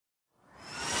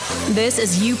This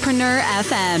is Youpreneur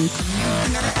FM,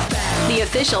 the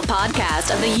official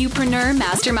podcast of the Youpreneur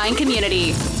Mastermind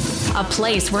community. A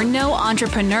place where no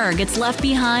entrepreneur gets left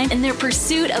behind in their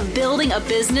pursuit of building a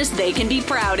business they can be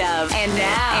proud of.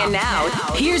 And now,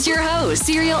 here's your host,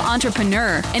 serial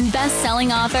entrepreneur and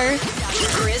best-selling author,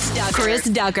 Chris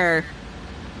Ducker.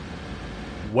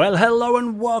 Well, hello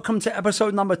and welcome to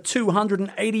episode number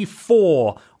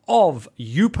 284 of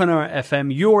Youpreneur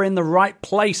FM. You're in the right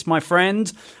place, my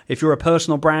friend. If you're a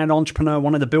personal brand entrepreneur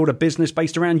wanting to build a business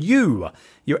based around you,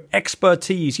 your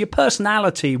expertise, your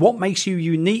personality, what makes you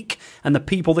unique, and the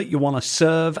people that you want to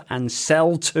serve and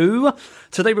sell to.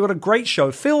 Today we've got a great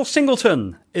show. Phil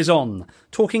Singleton is on,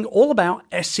 talking all about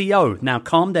SEO. Now,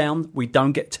 calm down. We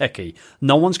don't get techie.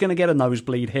 No one's going to get a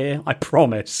nosebleed here, I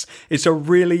promise. It's a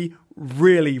really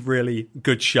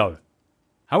good show.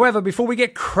 However, before we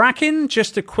get cracking,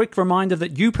 just a quick reminder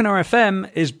that Youpreneur FM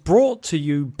is brought to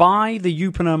you by the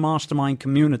Youpreneur Mastermind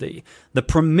community, the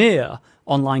premier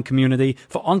online community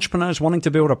for entrepreneurs wanting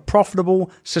to build a profitable,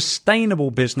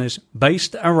 sustainable business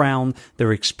based around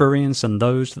their experience and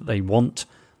those that they want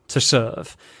to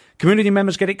serve. Community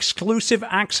members get exclusive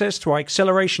access to our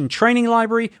acceleration training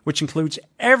library, which includes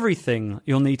everything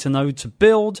you'll need to know to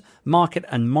build, market,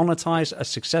 and monetize a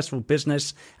successful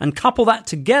business. And couple that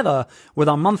together with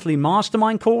our monthly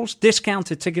mastermind calls,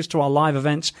 discounted tickets to our live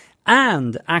events,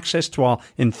 and access to our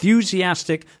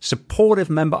enthusiastic, supportive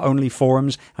member-only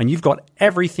forums, and you've got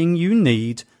everything you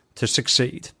need to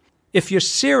succeed. If you're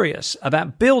serious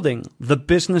about building the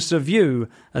business of you,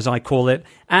 as I call it,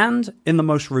 and in the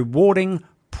most rewarding,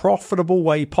 profitable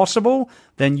way possible,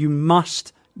 then you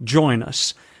must join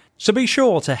us. So be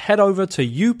sure to head over to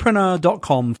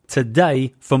youpreneur.com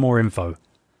today for more info.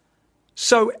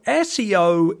 So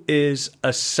SEO is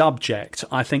a subject,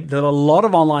 I think, that a lot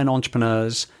of online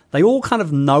entrepreneurs, they all kind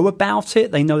of know about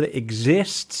it. They know that it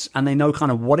exists and they know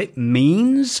kind of what it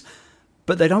means,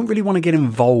 but they don't really want to get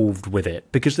involved with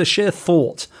it because the sheer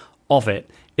thought of it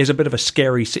is a bit of a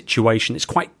scary situation. It's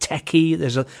quite techy.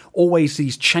 There's always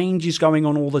these changes going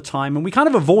on all the time, and we kind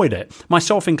of avoid it,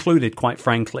 myself included, quite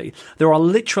frankly. There are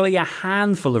literally a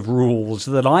handful of rules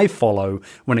that I follow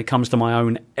when it comes to my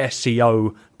own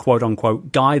SEO,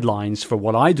 quote-unquote, guidelines for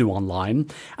what I do online,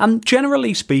 and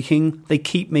generally speaking, they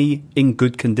keep me in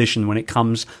good condition when it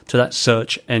comes to that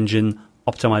search engine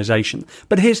optimization.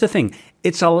 But here's the thing.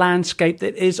 It's a landscape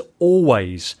that is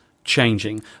always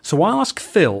changing. So I ask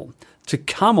Phil to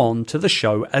come on to the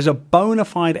show as a bona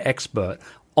fide expert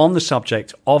on the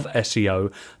subject of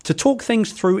SEO to talk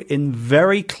things through in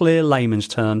very clear layman's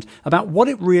terms about what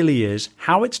it really is,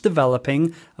 how it's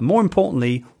developing, and more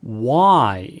importantly,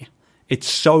 why it's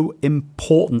so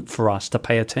important for us to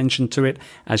pay attention to it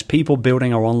as people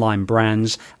building our online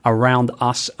brands around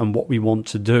us and what we want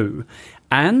to do.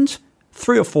 And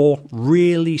 3 or 4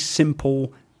 really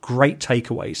simple, great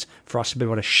takeaways for us to be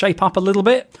able to shape up a little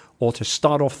bit or to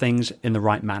start off things in the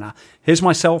right manner. Here's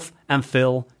myself and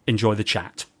Phil. Enjoy the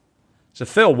chat. So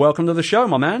Phil, welcome to the show,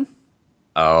 my man.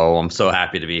 Oh, I'm so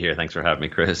happy to be here. Thanks for having me,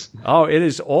 Chris. Oh, it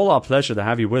is all our pleasure to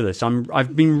have you with us.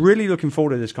 I've been really looking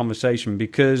forward to this conversation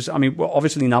because, I mean, well,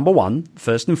 obviously, number one,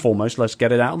 first and foremost, let's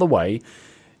get it out of the way.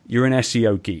 You're an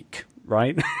SEO geek,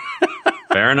 right?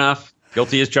 Fair enough.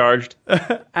 Guilty as charged.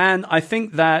 And I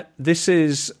think that this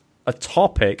is a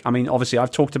topic. I mean, obviously,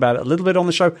 I've talked about it a little bit on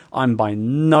the show. I'm by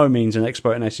no means an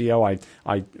expert in SEO.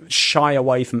 I shy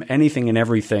away from anything and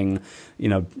everything,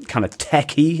 kind of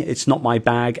techie. It's not my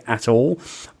bag at all.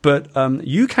 But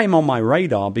you came on my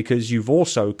radar because you've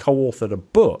also co-authored a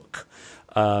book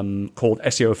called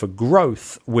SEO for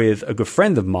Growth with a good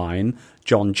friend of mine,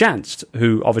 John Jantsch,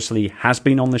 who obviously has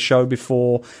been on the show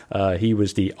before. He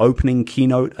was the opening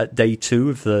keynote at day 2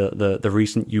 of the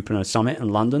recent Youpreneur Summit in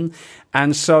London.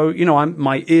 And so,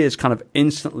 my ears kind of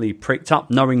instantly pricked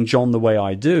up knowing John the way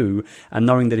I do and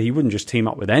knowing that he wouldn't just team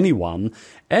up with anyone.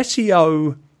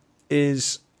 SEO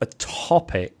is a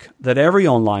topic that every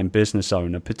online business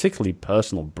owner, particularly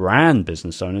personal brand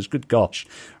business owners, good gosh,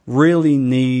 really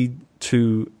need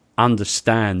to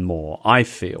understand more, I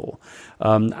feel.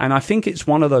 And I think it's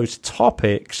one of those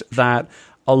topics that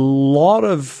a lot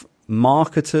of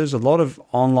marketers, a lot of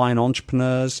online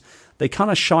entrepreneurs, they kind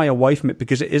of shy away from it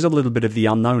because it is a little bit of the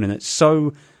unknown and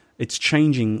it's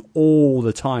changing all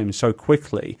the time so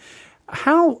quickly.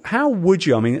 How would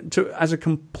you, as a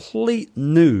complete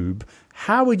noob,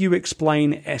 how would you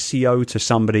explain SEO to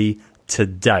somebody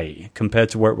today compared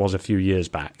to where it was a few years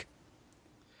back?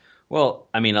 Well,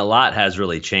 a lot has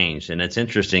really changed, and it's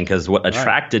interesting because what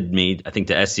attracted me, I think,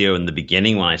 to SEO in the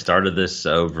beginning when I started this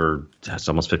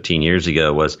almost 15 years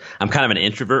ago was I'm kind of an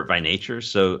introvert by nature.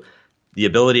 So the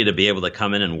ability to be able to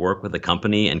come in and work with a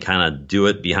company and kind of do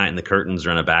it behind the curtains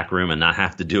or in a back room and not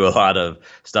have to do a lot of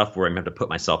stuff where I have to put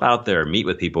myself out there, meet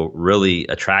with people, really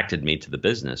attracted me to the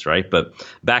business, right? But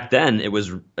back then,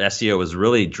 SEO was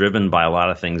really driven by a lot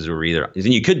of things that were either,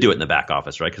 and you could do it in the back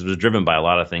office, right? Because it was driven by a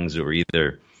lot of things that were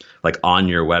either like on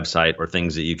your website or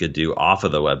things that you could do off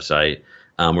of the website.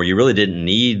 Where you really didn't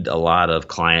need a lot of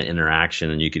client interaction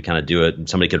and you could kind of do it.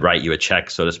 Somebody could write you a check,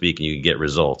 so to speak, and you could get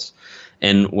results.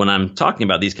 And when I'm talking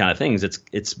about these kind of things,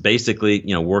 it's basically,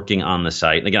 working on the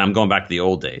site. And again, I'm going back to the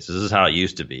old days. This is how it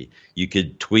used to be. You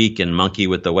could tweak and monkey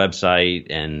with the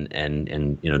website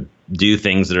and do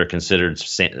things that are considered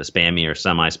spammy or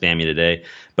semi-spammy today.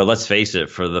 But let's face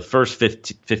it, for the first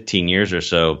 15 years or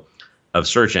so of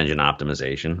search engine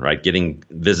optimization, right? Getting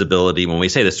visibility. When we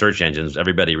say the search engines,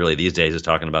 everybody really these days is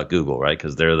talking about Google, right?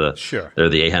 Because they're the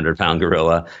 800-pound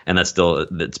gorilla, and it's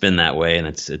been that way, and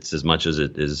it's as much as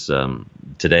it is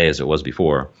today as it was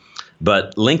before.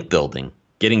 But link building,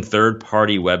 getting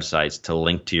third-party websites to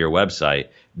link to your website,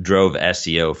 drove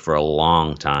SEO for a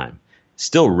long time.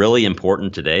 Still really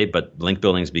important today, but link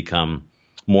building's become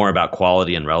more about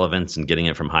quality and relevance and getting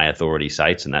it from high authority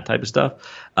sites and that type of stuff.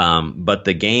 But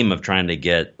the game of trying to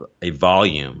get a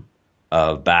volume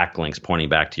of backlinks pointing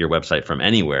back to your website from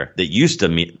anywhere that used to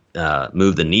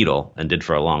move the needle and did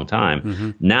for a long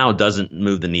time, now doesn't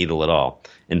move the needle at all.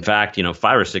 In fact,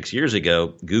 5 or 6 years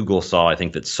ago, Google saw, I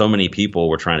think, that so many people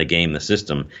were trying to game the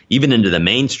system, even into the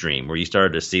mainstream, where you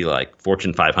started to see like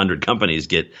Fortune 500 companies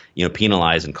get,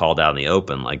 penalized and called out in the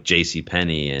open, like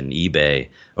JCPenney and eBay,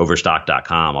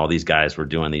 Overstock.com. All these guys were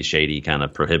doing these shady kind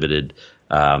of prohibited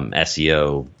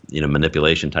SEO,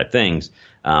 manipulation type things.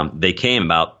 They came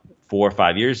about 4 or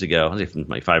 5 years ago, I think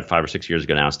like five or 6 years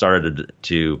ago now, started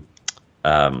to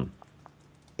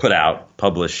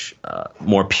publish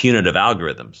more punitive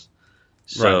algorithms.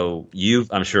 So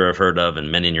I'm sure have heard of,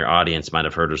 and many in your audience might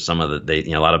have heard of some of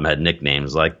a lot of them had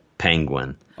nicknames like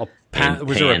Penguin.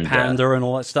 Was there a Panda and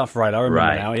all that stuff? Right, I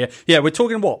remember now. Yeah, we're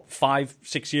talking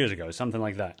 5-6 years ago, something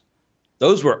like that.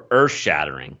 Those were earth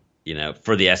shattering,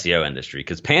 for the SEO industry,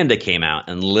 because Panda came out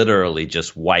and literally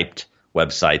just wiped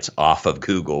websites off of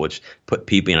Google, which put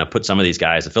people, put some of these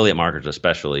guys, affiliate marketers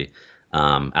especially,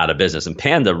 out of business. And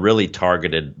Panda really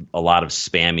targeted a lot of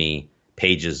spammy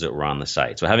pages that were on the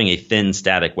site. So having a thin,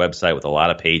 static website with a lot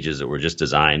of pages that were just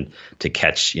designed to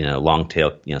catch, long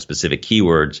tail, specific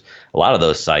keywords, a lot of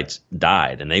those sites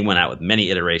died. And they went out with many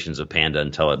iterations of Panda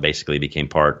until it basically became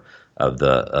part of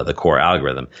the core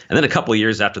algorithm. And then a couple of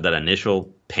years after that initial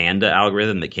Panda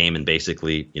algorithm that came and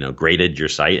basically, graded your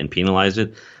site and penalized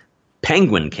it,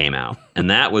 Penguin came out, and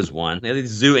that was one. These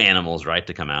zoo animals, right,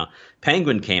 to come out.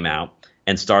 Penguin came out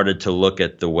and started to look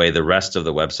at the way the rest of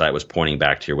the website was pointing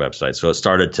back to your website. So it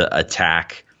started to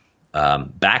attack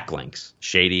backlinks,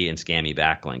 shady and scammy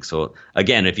backlinks. So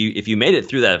again, if you made it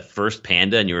through that first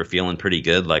Panda and you were feeling pretty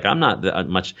good, like I'm not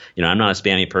much, I'm not a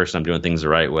spammy person, I'm doing things the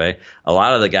right way. A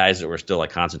lot of the guys that were still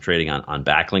like concentrating on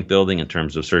backlink building in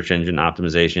terms of search engine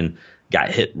optimization got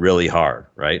hit really hard,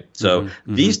 right? So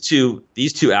these two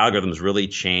algorithms really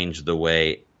changed the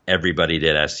way everybody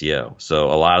did SEO.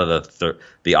 So a lot of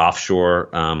the offshore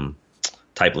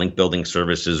type link building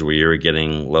services where you're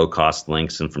getting low cost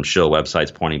links and from shill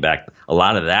websites pointing back, a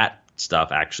lot of that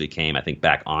stuff actually came, I think,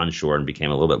 back onshore and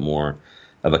became a little bit more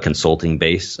of a consulting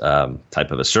based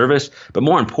type of a service. But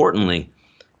more importantly,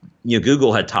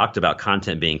 Google had talked about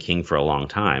content being king for a long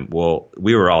time. Well,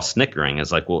 we were all snickering.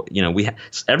 It's like,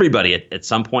 everybody at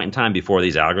some point in time before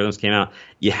these algorithms came out,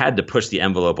 you had to push the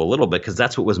envelope a little bit because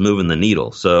that's what was moving the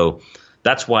needle. So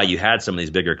that's why you had some of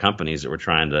these bigger companies that were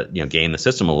trying to game the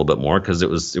system a little bit more because it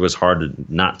was hard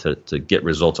to get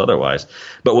results otherwise.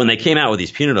 But when they came out with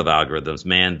these punitive algorithms,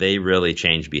 man, they really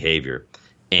changed behavior.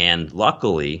 And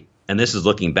luckily, and this is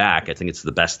looking back, I think it's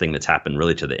the best thing that's happened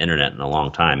really to the internet in a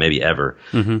long time, maybe ever.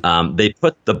 They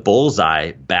put the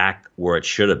bullseye back where it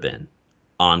should have been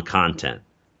on content,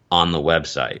 on the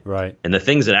website. Right. And the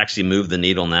things that actually move the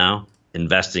needle now,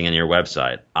 investing in your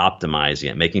website, optimizing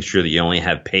it, making sure that you only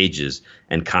have pages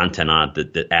and content on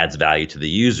it that adds value to the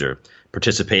user,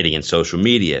 participating in social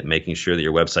media, making sure that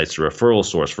your website's a referral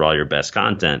source for all your best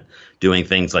content, doing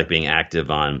things like being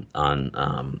active on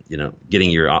getting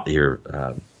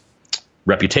your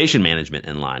reputation management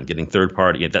in line, getting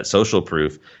get that social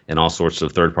proof in all sorts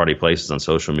of third-party places on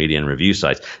social media and review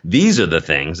sites. These are the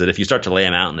things that if you start to lay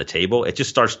them out on the table, it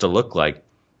just starts to look like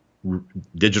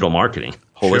digital marketing,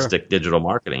 holistic digital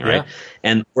marketing, right? Yeah.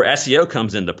 And where SEO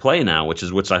comes into play now, which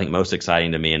I think most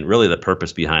exciting to me, and really the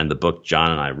purpose behind the book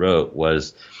John and I wrote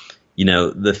was,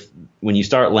 when you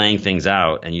start laying things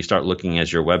out and you start looking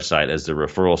at your website as the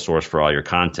referral source for all your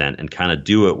content and kind of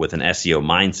do it with an SEO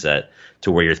mindset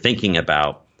to where you're thinking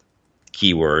about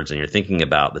keywords and you're thinking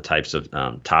about the types of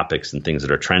topics and things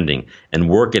that are trending and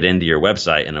work it into your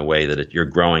website in a way that you're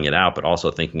growing it out, but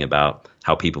also thinking about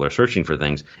how people are searching for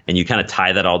things, and you kind of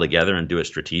tie that all together and do it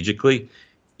strategically,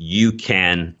 you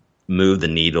can move the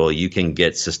needle. You can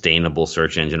get sustainable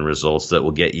search engine results that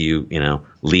will get you,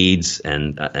 leads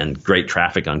and great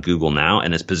traffic on Google now,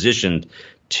 and is positioned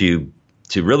to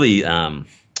really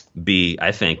be,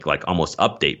 I think, like almost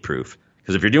update proof.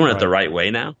 Because if you're doing it the right way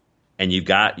now, and you've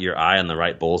got your eye on the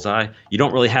right bullseye, you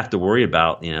don't really have to worry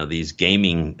about these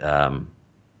gaming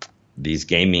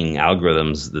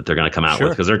algorithms that they're going to come out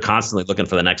with, because they're constantly looking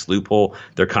for the next loophole.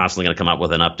 They're constantly going to come up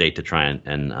with an update to try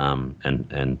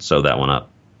and sew that one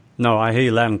up. No, I hear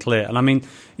you loud and clear. And I mean,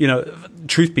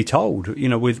 truth be told,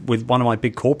 with one of my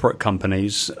big corporate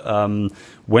companies,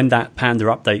 when that Panda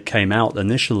update came out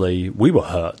initially, we were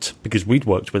hurt because we'd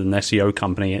worked with an SEO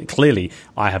company, and clearly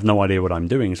I have no idea what I'm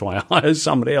doing, so I hired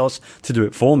somebody else to do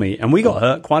it for me, and we got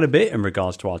hurt quite a bit in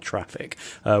regards to our traffic.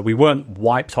 We weren't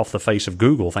wiped off the face of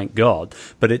Google, thank God,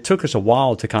 but it took us a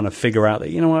while to kind of figure out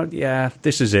that,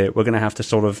 this is it. We're going to have to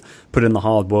sort of put in the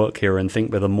hard work here and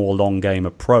think with a more long game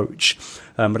approach.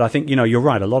 But I think, you're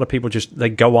right. A lot of people they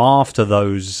go after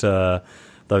those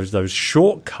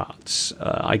shortcuts,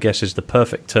 I guess is the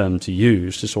perfect term to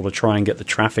use, to sort of try and get the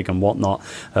traffic and whatnot,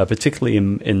 particularly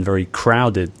in very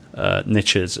crowded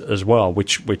niches as well,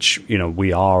 which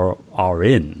we are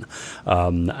in.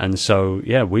 And so,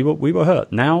 we were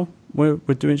hurt. Now we're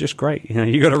doing just great.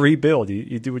 You got to rebuild.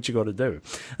 You do what you got to do.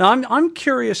 Now, I'm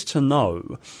curious to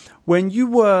know, when you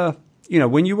were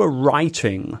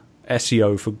writing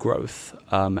SEO for growth,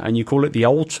 and you call it the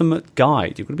ultimate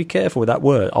guide. You've got to be careful with that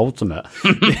word, ultimate.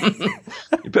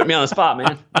 You put me on the spot,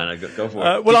 man. No, go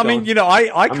for it. Well, I mean,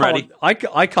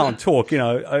 I can't talk.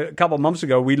 A couple of months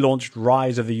ago, we launched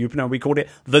Rise of the Youpreneur. We called it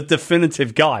the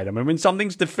definitive guide. I mean, when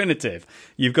something's definitive,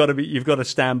 you've got to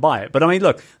stand by it. But I mean,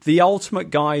 look, the ultimate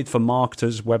guide for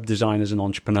marketers, web designers, and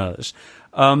entrepreneurs.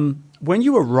 When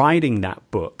you were writing that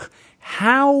book,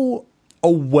 how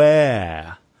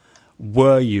aware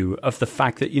were you of the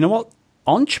fact that,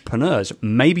 entrepreneurs,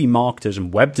 maybe marketers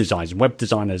and web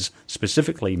designers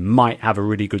specifically, might have a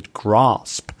really good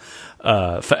grasp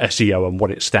for SEO and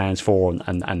what it stands for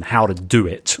and how to do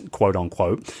it, quote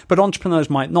unquote, but entrepreneurs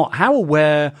might not. How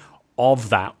aware of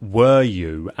that were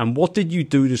you, and what did you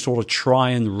do to sort of try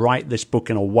and write this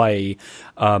book in a way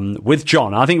with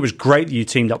John? I think it was great that you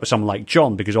teamed up with someone like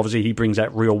John, because obviously he brings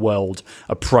that real world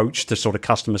approach to sort of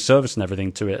customer service and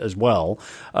everything to it as well.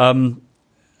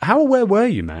 How aware were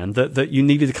you, man, that you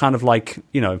needed to kind of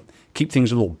keep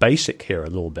things a little basic here a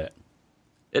little bit?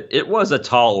 It was a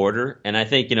tall order, and I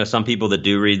think some people that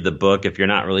do read the book, if you're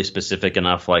not really specific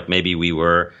enough, like maybe we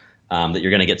were, that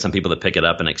you're going to get some people that pick it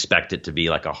up and expect it to be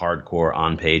like a hardcore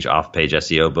on-page, off-page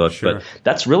SEO book. Sure. But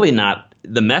that's really not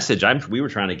the message we were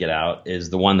trying to get out. Is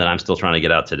the one that I'm still trying to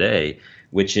get out today,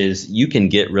 which is you can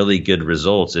get really good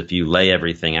results if you lay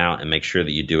everything out and make sure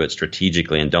that you do it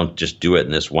strategically and don't just do it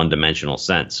in this one-dimensional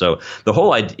sense. So the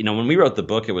whole idea, when we wrote the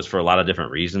book, it was for a lot of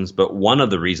different reasons, but one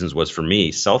of the reasons was, for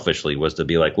me, selfishly, was to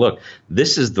be like, look,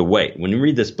 this is the way. When you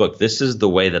read this book, this is the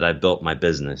way that I built my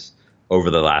business over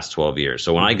the last 12 years.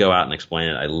 So when I go out and explain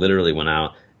it, I literally went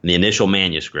out in the initial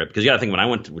manuscript, because you got to think, when I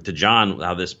went to John,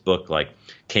 how this book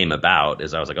came about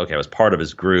is I was like, okay, I was part of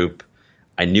his group.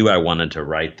 I knew I wanted to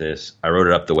write this. I wrote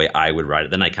it up the way I would write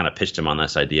it. Then I kind of pitched him on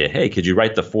this idea, hey, could you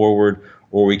write the foreword,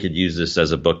 or we could use this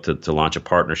as a book to launch a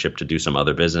partnership to do some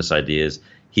other business ideas.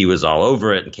 He was all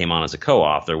over it and came on as a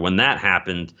co-author. When that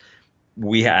happened,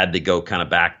 we had to go kind of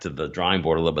back to the drawing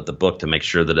board a little bit, the book, to make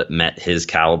sure that it met his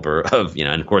caliber of,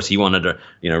 and of course he wanted to,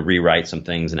 rewrite some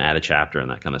things and add a chapter and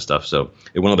that kind of stuff. So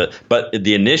it went a little bit, but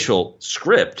the initial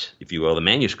script, if you will, the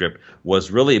manuscript,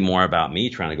 was really more about me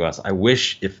trying to go out. I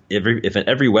wish if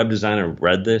every web designer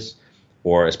read this,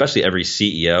 or especially every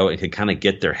CEO, it could kind of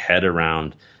get their head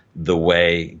around the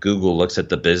way Google looks at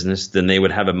the business, then they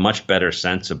would have a much better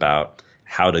sense about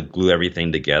how to glue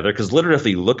everything together. Because literally, if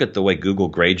you look at the way Google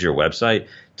grades your website,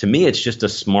 to me, it's just a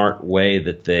smart way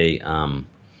that they kind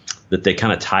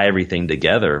of tie everything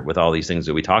together with all these things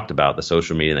that we talked about, the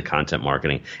social media and the content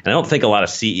marketing. And I don't think a lot of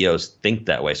CEOs think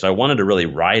that way. So I wanted to really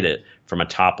write it from a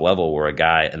top level where a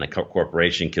guy in a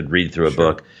corporation could read through a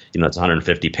book, it's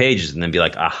 150 pages, and then be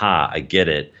like, aha, I get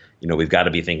it. We've got to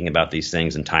be thinking about these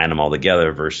things and tying them all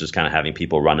together versus kind of having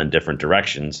people run in different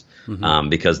directions,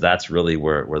 because that's really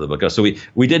where the book goes. So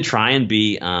we did try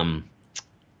and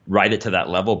write it to that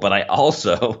level, but I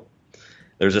also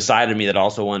there's a side of me that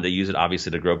also wanted to use it,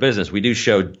 obviously, to grow business. We do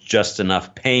show just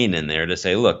enough pain in there to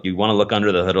say, look, you want to look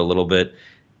under the hood a little bit.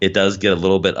 It does get a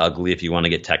little bit ugly if you want to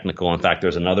get technical. In fact,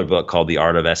 there's another book called The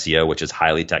Art of SEO, which is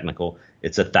highly technical.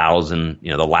 It's 1,000,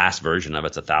 the last version of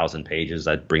it's 1,000 pages.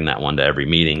 I bring that one to every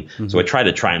meeting. Mm-hmm. So we try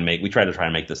to try and make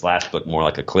this last book more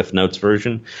like a Cliff Notes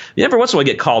version. Every once in a while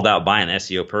I get called out by an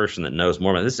SEO person that knows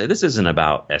more about this. This isn't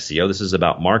about SEO. This is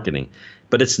about marketing.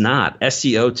 But it's not.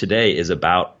 SEO today is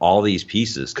about all these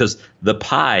pieces, because the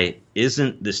pie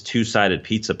isn't this two-sided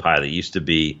pizza pie that used to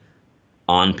be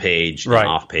on-page and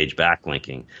off-page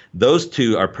backlinking. Those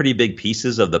two are pretty big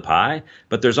pieces of the pie,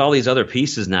 but there's all these other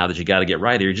pieces now that you got to get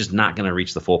right, or you're just not going to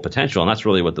reach the full potential, and that's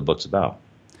really what the book's about.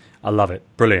 I love it.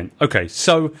 Brilliant. Okay,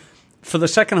 so for the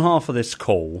second half of this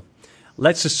call,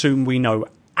 let's assume we know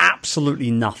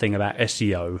absolutely nothing about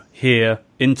SEO here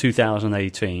in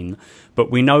 2018, but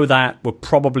we know that we're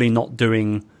probably not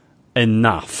doing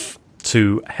enough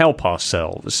to help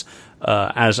ourselves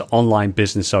as online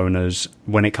business owners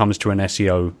when it comes to an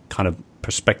SEO kind of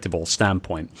perspective or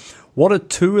standpoint. What are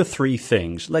 2 or 3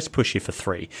 things? Let's push you for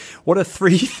 3. What are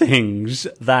 3 things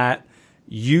that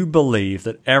you believe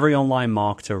that every online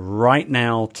marketer right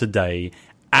now, today,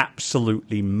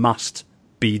 absolutely must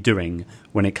be doing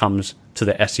when it comes to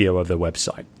the SEO of their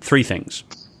website? 3 things.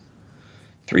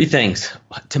 3 things.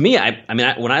 To me, I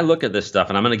mean, when I look at this stuff,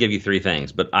 and I'm going to give you 3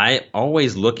 things, but I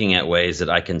always looking at ways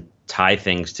that I can tie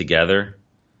things together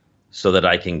so that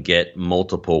I can get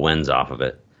multiple wins off of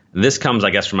it. And this comes,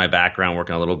 I guess, from my background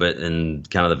working a little bit in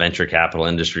kind of the venture capital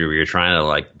industry, where you're trying to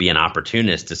like be an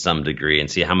opportunist to some degree and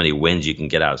see how many wins you can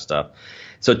get out of stuff.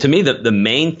 So to me, the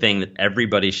main thing that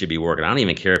everybody should be working on, I don't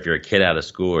even care if you're a kid out of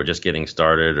school or just getting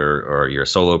started, or you're a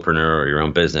solopreneur or your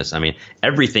own business. I mean,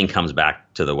 everything comes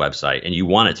back to the website, and you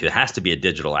want it to. It has to be a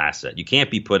digital asset. You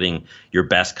can't be putting your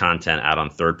best content out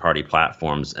on third-party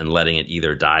platforms and letting it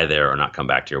either die there or not come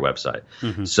back to your website.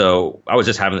 Mm-hmm. So I was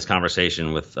just having this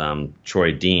conversation with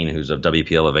Troy Dean, who's of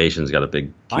WP Elevation. He's got a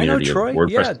big community of WordPress.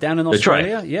 I know Troy, down in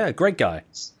Australia. Yeah, great guy.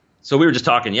 So we were just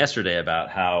talking yesterday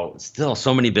about how still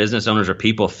so many business owners or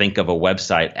people think of a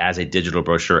website as a digital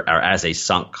brochure or as a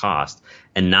sunk cost,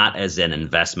 and not as an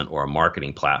investment or a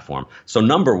marketing platform. So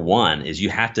number one is you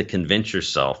have to convince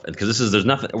yourself, because there's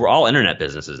nothing, we're all internet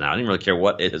businesses now. I didn't really care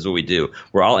what it is what we do.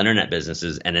 We're all internet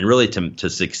businesses. And then really to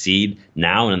succeed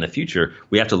now and in the future,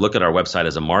 we have to look at our website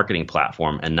as a marketing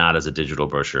platform and not as a digital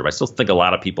brochure. But I still think a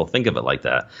lot of people think of it like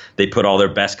that. They put all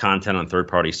their best content on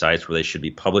third-party sites where they should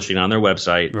be publishing on their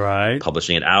website,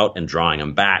 publishing it out and drawing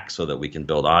them back so that we can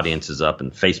build audiences up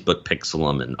and Facebook pixel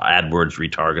them and AdWords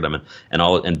retarget them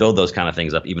and build those kind of things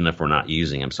up, even if we're not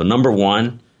using them. So number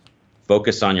one,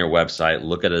 focus on your website,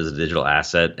 look at it as a digital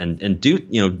asset, and do,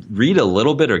 read a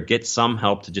little bit or get some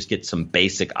help to just get some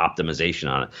basic optimization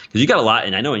on it. Because you got a lot,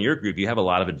 and I know in your group you have a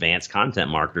lot of advanced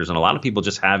content marketers, and a lot of people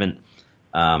just haven't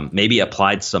maybe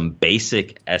applied some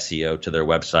basic SEO to their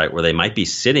website, where they might be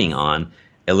sitting on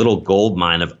a little gold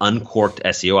mine of uncorked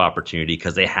SEO opportunity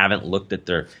because they haven't looked at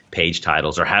their page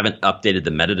titles or haven't updated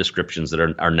the meta descriptions that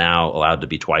are now allowed to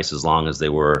be twice as long as they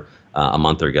were a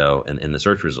month ago in the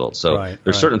search results. So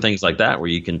there's certain things like that where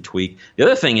you can tweak. The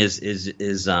other thing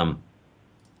is I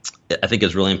think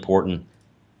is really important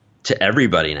to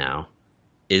everybody now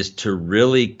is to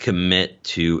really commit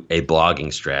to a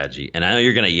blogging strategy. And I know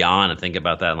you're going to yawn and think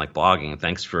about that and like blogging.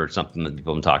 Thanks for something that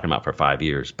people have been talking about for 5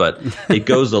 years. But it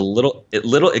goes a little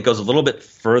bit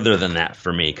further than that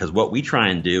for me, because what we try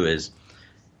and do is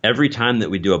every time that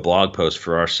we do a blog post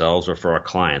for ourselves or for our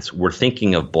clients, we're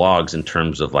thinking of blogs in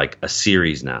terms of like a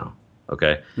series now.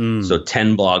 Okay. So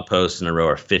 10 blog posts in a row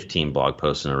or 15 blog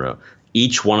posts in a row.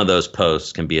 Each one of those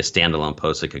posts can be a standalone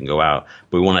post that can go out.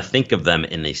 But we want to think of them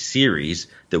in a series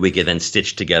that we can then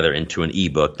stitch together into an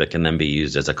ebook that can then be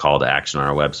used as a call to action on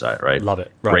our website, right? Love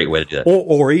it. Right. Great way to do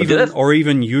that. Or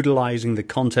even utilizing the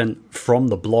content from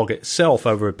the blog itself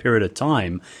over a period of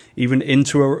time, even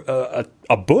into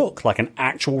a book, like an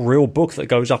actual real book that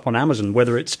goes up on Amazon,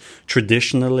 whether it's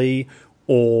traditionally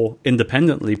or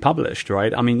independently published,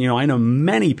 right? I mean, I know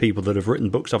many people that have written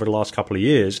books over the last couple of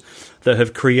years that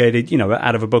have created,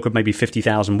 out of a book of maybe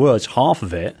 50,000 words, half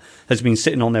of it has been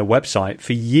sitting on their website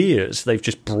for years. They've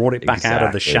just brought it back out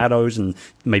of the shadows and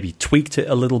maybe tweaked it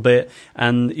a little bit.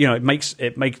 And, it makes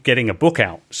getting a book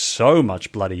out so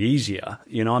much bloody easier.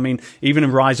 I mean, even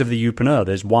in Rise of the Youpreneur,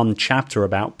 there's one chapter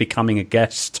about becoming a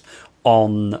guest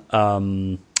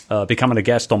on becoming a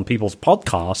guest on people's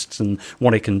podcasts and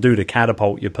what it can do to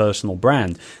catapult your personal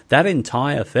brand. That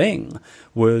entire thing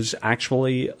was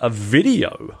actually a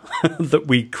video that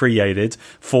we created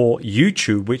for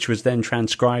YouTube, which was then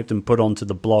transcribed and put onto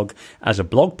the blog as a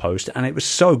blog post. And it was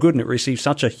so good and it received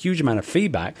such a huge amount of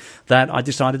feedback that I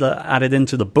decided to add it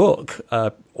into the book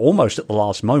almost at the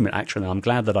last moment, actually. I'm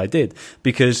glad that I did,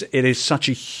 because it is such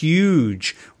a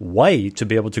huge way to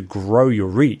be able to grow your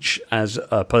reach as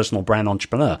a personal brand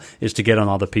entrepreneur, is to get on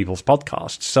other people's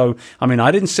podcasts. So, I mean,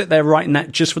 I didn't sit there writing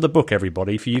that just for the book,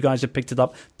 everybody. If you guys have picked it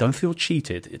up, don't feel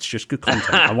cheated. It's just good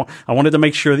content. I wanted to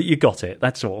make sure that you got it.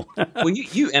 That's all. Well,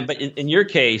 but in your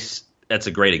case, that's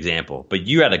a great example. But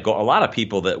you had a lot of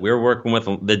people that we're working with,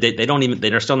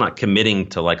 they're still not committing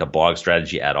to like a blog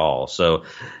strategy at all. So,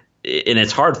 and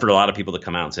it's hard for a lot of people to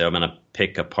come out and say, I'm going to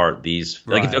pick apart these.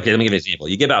 Right. Like, okay, let me give you an example.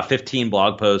 You give out 15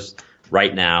 blog posts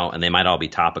right now, and they might all be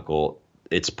topical.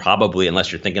 It's probably,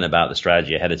 unless you're thinking about the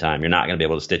strategy ahead of time, you're not going to be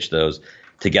able to stitch those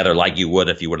together like you would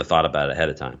if you would have thought about it ahead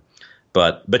of time.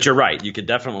 But you're right. You could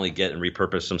definitely get and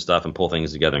repurpose some stuff and pull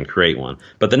things together and create one.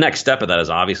 But the next step of that is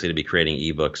obviously to be creating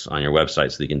ebooks on your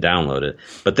website so you can download it.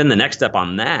 But then the next step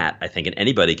on that, I think, and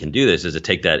anybody can do this, is to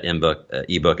take that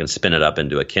ebook and spin it up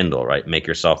into a Kindle, right? Make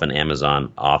yourself an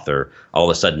Amazon author. All of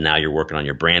a sudden now you're working on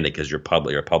your branding because you're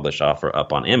a published author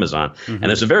up on Amazon. Mm-hmm. And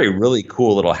there's a very really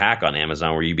cool little hack on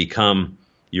Amazon where you become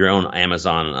your own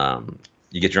Amazon,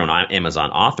 you get your own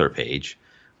Amazon author page,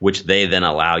 which they then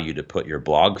allow you to put your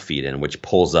blog feed in, which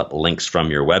pulls up links from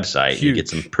your website. Huge. You get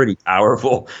some pretty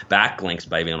powerful backlinks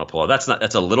by being able to pull up.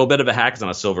 That's a little bit of a hack. It's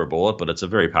not a silver bullet, but it's a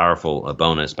very powerful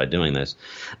bonus by doing this.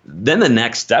 Then the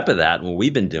next step of that, what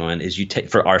we've been doing is you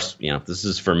take this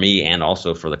is for me and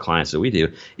also for the clients that we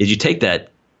do, is you take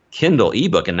that Kindle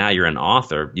ebook and now you're an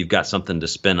author. You've got something to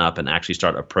spin up and actually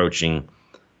start approaching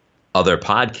other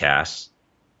podcasts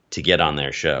to get on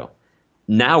their show.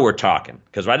 Now we're talking,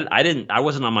 because I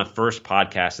wasn't on my first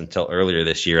podcast until earlier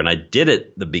this year, and I did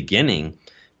it the beginning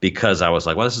because I was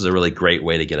like, well, this is a really great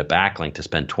way to get a backlink, to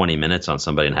spend 20 minutes on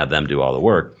somebody and have them do all the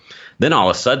work. Then all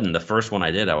of a sudden, the first one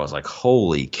I did, I was like,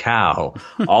 holy cow,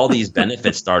 all these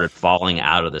benefits started falling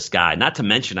out of the sky. Not to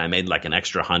mention I made like an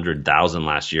extra 100,000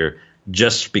 last year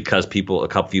just because a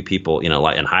few people,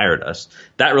 and hired us.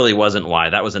 That really wasn't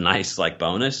why. That was a nice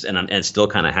bonus, and it's still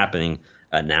kind of happening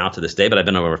now to this day, but I've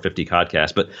been over 50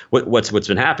 podcasts. But what's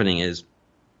been happening is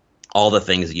all the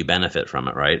things that you benefit from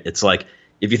it, right? It's like,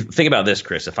 if you think about this,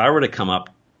 Chris, if I were to come up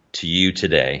to you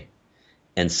today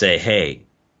and say, hey,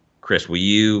 Chris,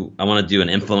 I want to do an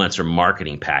influencer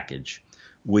marketing package.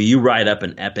 Will you write up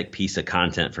an epic piece of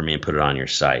content for me and put it on your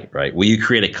site, right? Will you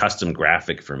create a custom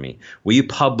graphic for me? Will you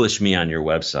publish me on your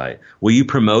website? Will you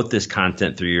promote this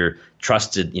content through your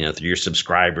trusted, through your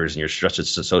subscribers and your trusted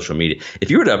social media? If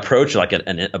you were to approach like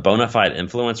a bona fide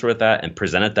influencer with that and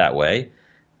present it that way,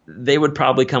 they would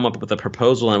probably come up with a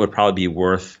proposal and it would probably be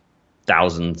worth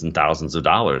thousands and thousands of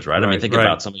dollars, right? I mean, think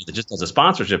about somebody that just does a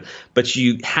sponsorship, but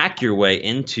you hack your way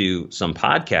into some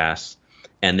podcasts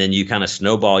and then you kind of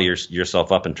snowball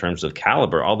yourself up in terms of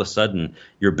caliber. All of a sudden,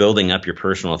 you're building up your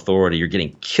personal authority. You're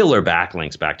getting killer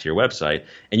backlinks back to your website,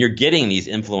 and you're getting these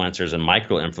influencers and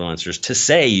micro-influencers to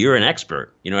say you're an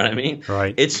expert. You know what I mean?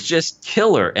 Right. It's just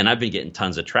killer, and I've been getting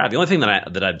tons of traffic. The only thing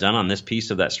that I've done on this piece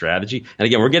of that strategy, and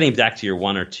again, we're getting back to your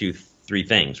 1 or 2, 3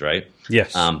 things, right?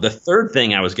 Yes. The third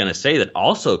thing I was going to say that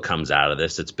also comes out of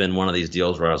this, it's been one of these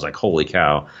deals where I was like, holy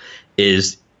cow,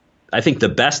 is I think the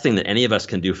best thing that any of us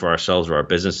can do for ourselves or our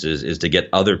businesses is to get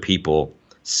other people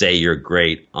say you're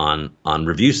great on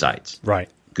review sites. Right.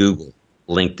 Google,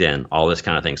 LinkedIn, all this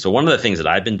kind of thing. So one of the things that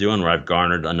I've been doing where I've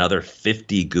garnered another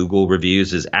 50 Google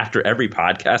reviews is after every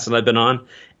podcast that I've been on,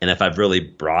 and if I've really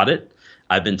brought it,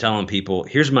 I've been telling people,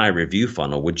 here's my review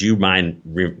funnel. Would you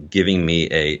mind giving me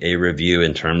a review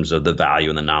in terms of the value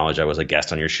and the knowledge I was a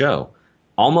guest on your show?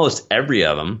 Almost every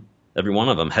one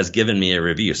of them has given me a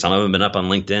review. Some of them have been up on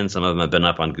LinkedIn. Some of them have been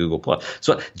up on Google+.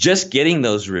 So just getting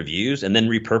those reviews and then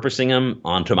repurposing them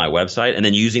onto my website and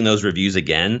then using those reviews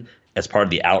again as part of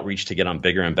the outreach to get on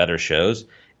bigger and better shows,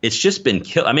 it's just been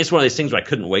it's one of these things where I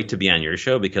couldn't wait to be on your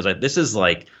show because this is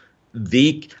like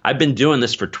I've been doing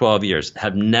this for 12 years,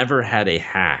 have never had a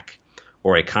hack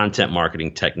or a content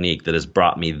marketing technique that has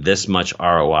brought me this much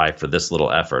ROI for this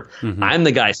little effort. Mm-hmm. I'm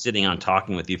the guy sitting on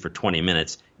talking with you for 20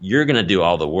 minutes. You're going to do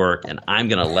all the work, and I'm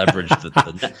going to leverage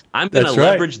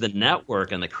leverage the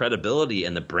network and the credibility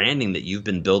and the branding that you've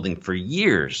been building for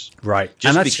years. Right,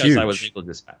 just and that's because huge. I was able to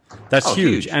just that's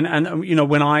huge. And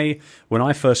when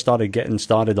I first started getting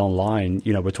started online,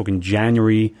 we're talking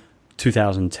January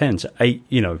 2010, so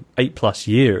 8+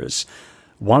 years.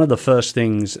 One of the first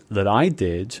things that I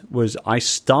did was I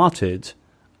started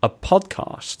a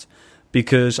podcast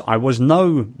because I was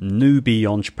no newbie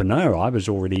entrepreneur. I was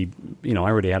already, I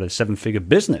already had a 7-figure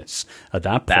business at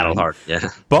that point. Battle hard, yeah.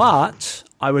 But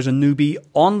I was a newbie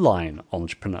online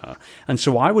entrepreneur. And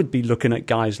so I would be looking at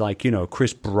guys like,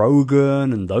 Chris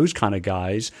Brogan and those kind of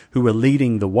guys who were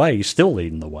leading the way, still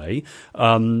leading the way.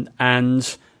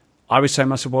 And I was saying to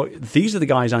myself, well, these are the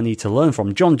guys I need to learn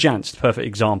from. John Jantz, perfect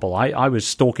example. I was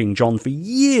stalking John for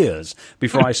years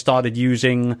before I started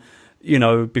using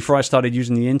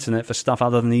the internet for stuff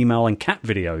other than email and cat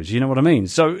videos. You know what I mean?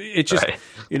 So it just, right.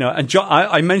 And John,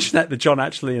 I mentioned that to John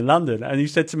actually in London, and he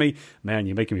said to me, man,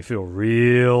 you're making me feel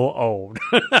real old.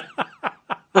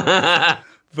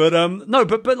 But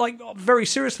like very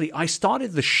seriously, I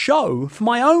started the show for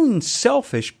my own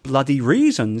selfish bloody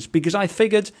reasons because I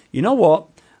figured, you know what?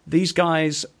 These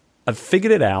guys have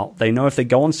figured it out. They know if they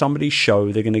go on somebody's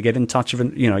show, they're going to get in touch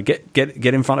with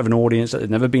get in front of an audience that they've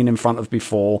never been in front of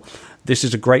before. This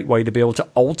is a great way to be able to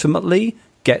ultimately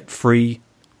get free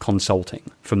consulting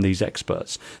from these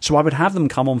experts. So I would have them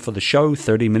come on for the show,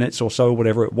 30 minutes or so,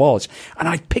 whatever it was, and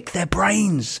I'd pick their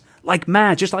brains like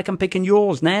mad, just like I'm picking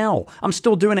yours now. I'm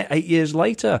still doing it 8 years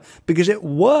later because it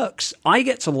works. I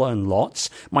get to learn lots.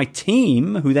 My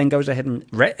team, who then goes ahead and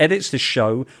edits the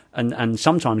show and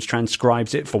sometimes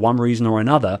transcribes it for one reason or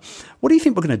another. What do you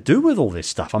think we're going to do with all this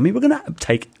stuff? I mean, we're going to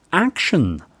take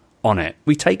action on it.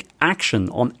 We take action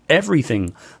on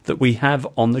everything that we have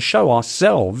on the show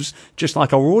ourselves, just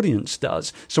like our audience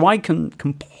does. So I can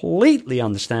completely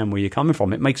understand where you're coming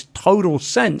from. It makes total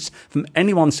sense from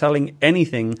anyone selling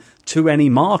anything to any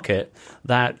market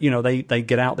that, they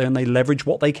get out there and they leverage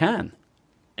what they can.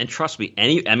 And trust me,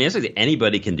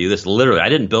 anybody can do this. Literally, I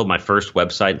didn't build my first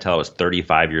website until I was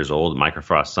 35 years old,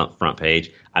 Microsoft Front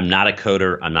Page. I'm not a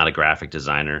coder. I'm not a graphic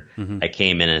designer. Mm-hmm. I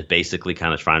came in and basically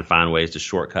kind of try and find ways to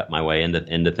shortcut my way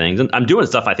into things. And I'm doing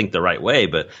stuff I think the right way.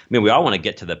 But, we all want to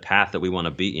get to the path that we want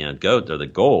to be, go to the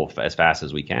goal as fast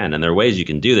as we can. And there are ways you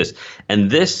can do this.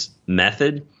 And this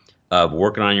method of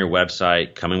working on your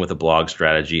website, coming with a blog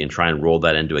strategy, and try and roll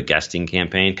that into a guesting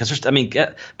campaign. Because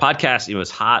podcasts, it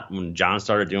was hot when John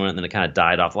started doing it, and then it kind of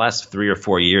died off. The last 3 or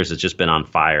 4 years, it's just been on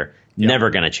fire. Yep. Never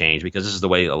going to change because this is the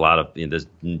way a lot of the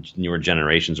newer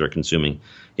generations are consuming,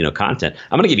 content.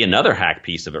 I'm going to give you another hack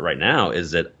piece of it right now.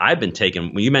 Is that I've been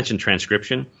taking, when you mentioned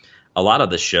transcription, a lot of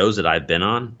the shows that I've been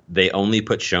on, they only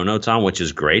put show notes on, which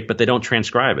is great, but they don't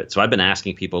transcribe it. So I've been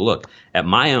asking people, look, at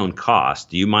my own cost,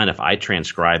 do you mind if I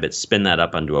transcribe it, spin that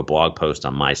up onto a blog post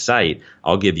on my site?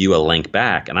 I'll give you a link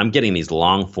back. And I'm getting these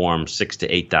long form 6,000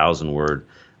 to 8,000 word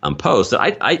posts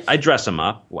that I dress them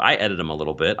up. I edit them a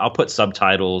little bit. I'll put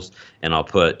subtitles and I'll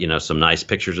put, some nice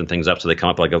pictures and things up so they come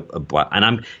up like and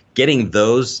I'm getting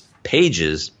those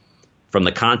pages from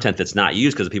the content that's not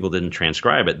used because people didn't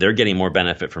transcribe it. They're getting more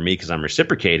benefit for me because I'm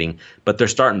reciprocating, but they're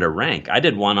starting to rank. I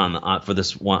did one for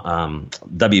this one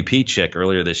WP chick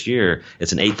earlier this year.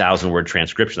 It's an 8,000 word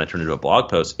transcription I turned into a blog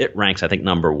post. It ranks, I think,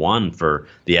 #1 for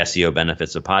the SEO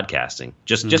benefits of podcasting,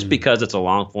 just because it's a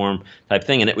long form type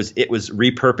thing, and it was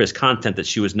repurposed content that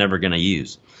she was never going to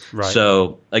use. Right.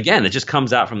 So again, it just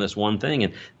comes out from this one thing.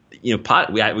 And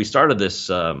we started this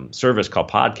service called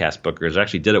Podcast Bookers. I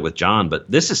actually did it with John, but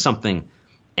this is something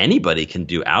anybody can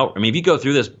do out. If you go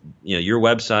through this, your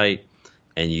website,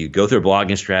 and you go through a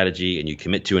blogging strategy, and you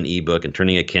commit to an ebook and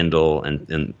turning a Kindle,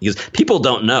 and because people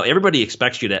don't know, everybody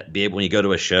expects you to be able, when you go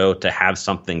to a show, to have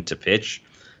something to pitch.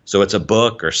 So it's a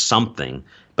book or something.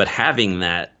 But having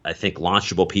that, I think,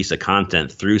 launchable piece of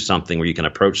content through something where you can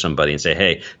approach somebody and say,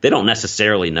 hey, they don't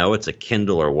necessarily know it's a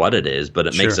Kindle or what it is, but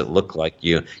it makes it look like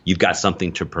you've got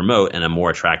something to promote and a more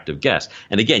attractive guest.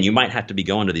 And again, you might have to be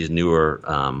going to these newer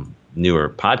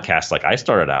podcasts like I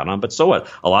started out on, but so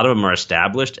what? A lot of them are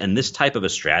established, and this type of a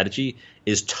strategy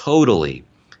is totally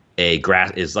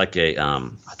like a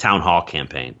town hall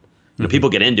campaign. People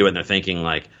get into it and they're thinking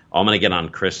like, oh, I'm going to get on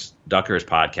Chris Ducker's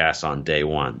podcast on day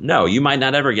one. No, you might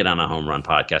not ever get on a home run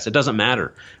podcast. It doesn't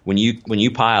matter. When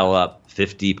you pile up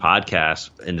 50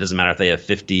 podcasts, and it doesn't matter if they have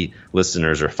 50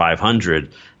 listeners or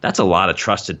 500, that's a lot of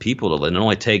trusted people to listen. It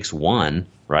only takes one,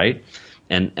 right?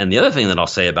 And the other thing that I'll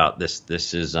say about this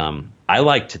is I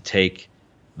like to take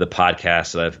the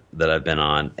podcasts that I've been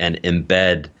on and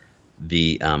embed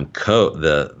the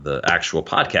the actual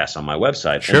podcast on my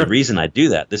website. Sure. And the reason I do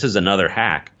that, this is another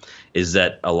hack, is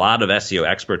that a lot of SEO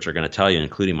experts are going to tell you,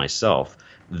 including myself,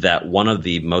 that one of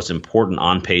the most important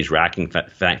on-page ranking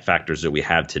factors that we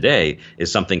have today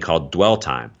is something called dwell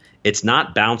time. It's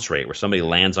not bounce rate, where somebody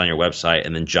lands on your website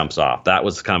and then jumps off. That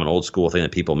was kind of an old school thing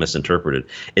that people misinterpreted.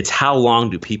 It's how long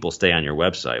do people stay on your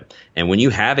website. And when you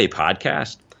have a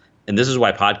podcast, and this is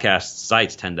why podcast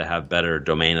sites tend to have better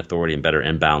domain authority and better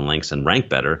inbound links and rank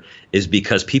better, is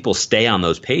because people stay on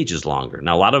those pages longer.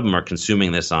 Now, a lot of them are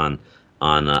consuming this on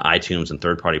iTunes and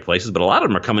third-party places, but a lot of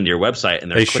them are coming to your website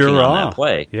and they're clicking on that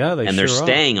play. Yeah, and they're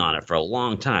staying on it for a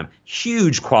long time.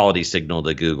 Huge quality signal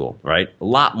to Google, right? A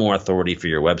lot more authority for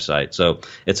your website. So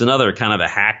it's another kind of a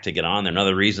hack to get on there.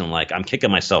 Another reason, like, I'm kicking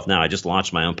myself now. I just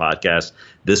launched my own podcast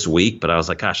this week, but I was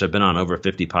like, gosh, I've been on over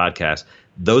 50 podcasts.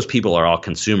 Those people are all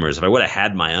consumers. If I would have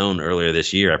had my own earlier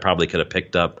this year, I probably could have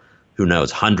picked up, who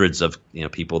knows, hundreds of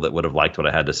people that would have liked what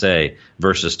I had to say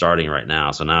versus starting right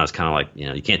now. So now it's kind of like,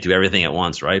 you can't do everything at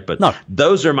once, right? But no.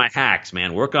 Those are my hacks,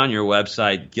 man. Work on your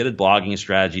website, get a blogging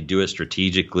strategy, do it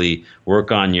strategically,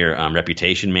 work on your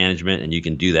reputation management, and you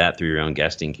can do that through your own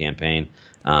guesting campaign.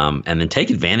 And then take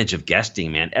advantage of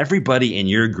guesting, man. Everybody in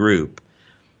your group,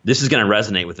 this is going to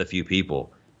resonate with a few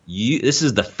people. This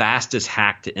is the fastest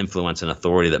hack to influence and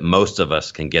authority that most of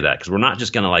us can get at, because we're not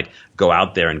just going to go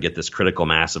out there and get this critical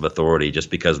mass of authority just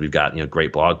because we've got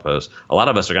great blog posts. A lot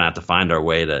of us are going to have to find our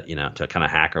way to to kind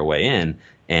of hack our way in,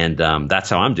 and that's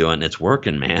how I'm doing. It's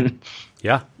working, man.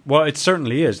 Yeah, well, it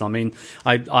certainly is. I mean,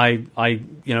 I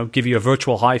give you a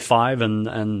virtual high five and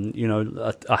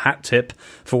a hat tip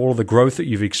for all the growth that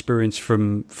you've experienced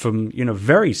from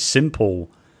very simple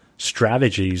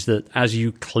strategies that, as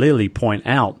you clearly point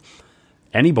out,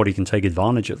 anybody can take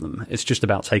advantage of them. It's just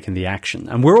about taking the action.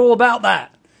 And we're all about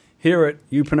that here at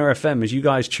Youpreneur FM. As you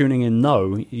guys tuning in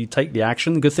know, you take the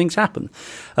action, good things happen.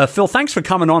 Phil, thanks for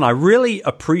coming on. I really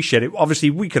appreciate it.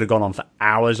 Obviously, we could have gone on for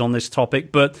hours on this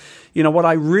topic, but what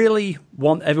I really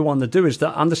want everyone to do is to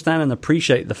understand and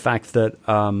appreciate the fact that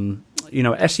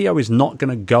SEO is not going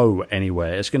to go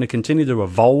anywhere. It's going to continue to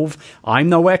evolve. I'm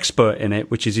no expert in it,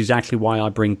 which is exactly why I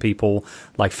bring people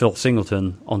like Phil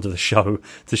Singleton onto the show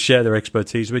to share their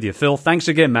expertise with you. Phil, thanks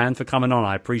again, man, for coming on.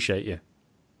 I appreciate you.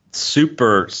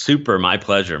 Super, super, my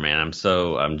pleasure, man. I'm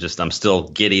still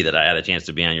giddy that I had a chance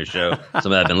to be on your show.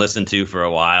 Something I've been listening to for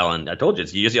a while, and I told you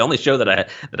it's the only show that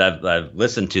I've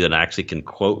listened to that I actually can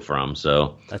quote from.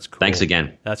 So that's cool. Thanks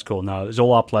again. That's cool. No, it was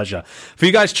all our pleasure. For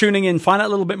you guys tuning in, find out a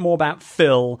little bit more about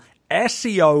Phil,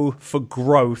 SEO for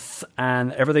growth,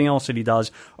 and everything else that he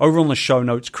does over on the show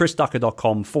notes,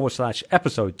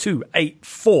 chrisducker.com/episode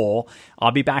 284.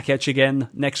 I'll be back at you again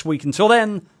next week. Until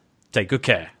then, take good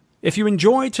care. If you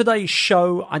enjoyed today's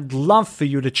show, I'd love for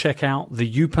you to check out the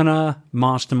Youpreneur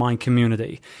Mastermind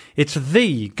community. It's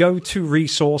the go-to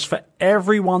resource for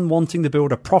everyone wanting to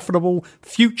build a profitable,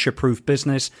 future-proof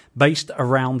business based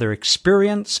around their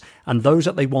experience and those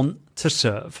that they want to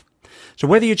serve. So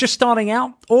whether you're just starting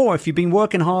out or if you've been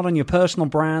working hard on your personal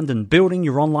brand and building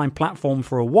your online platform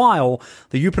for a while,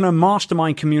 the Youpreneur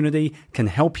Mastermind community can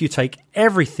help you take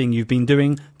everything you've been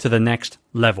doing to the next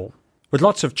level. With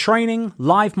lots of training,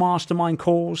 live mastermind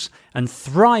calls, and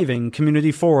thriving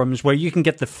community forums where you can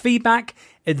get the feedback,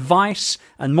 advice,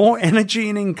 and more energy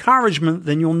and encouragement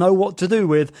than you'll know what to do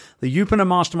with, the Youpreneur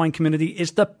Mastermind community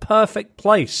is the perfect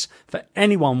place for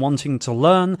anyone wanting to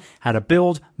learn how to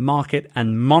build, market,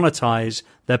 and monetize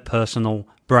their personal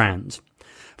brand.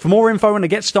 For more info and to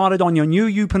get started on your new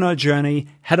Youpreneur journey,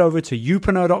 head over to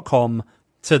youpreneur.com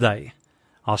today.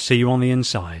 I'll see you on the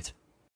inside.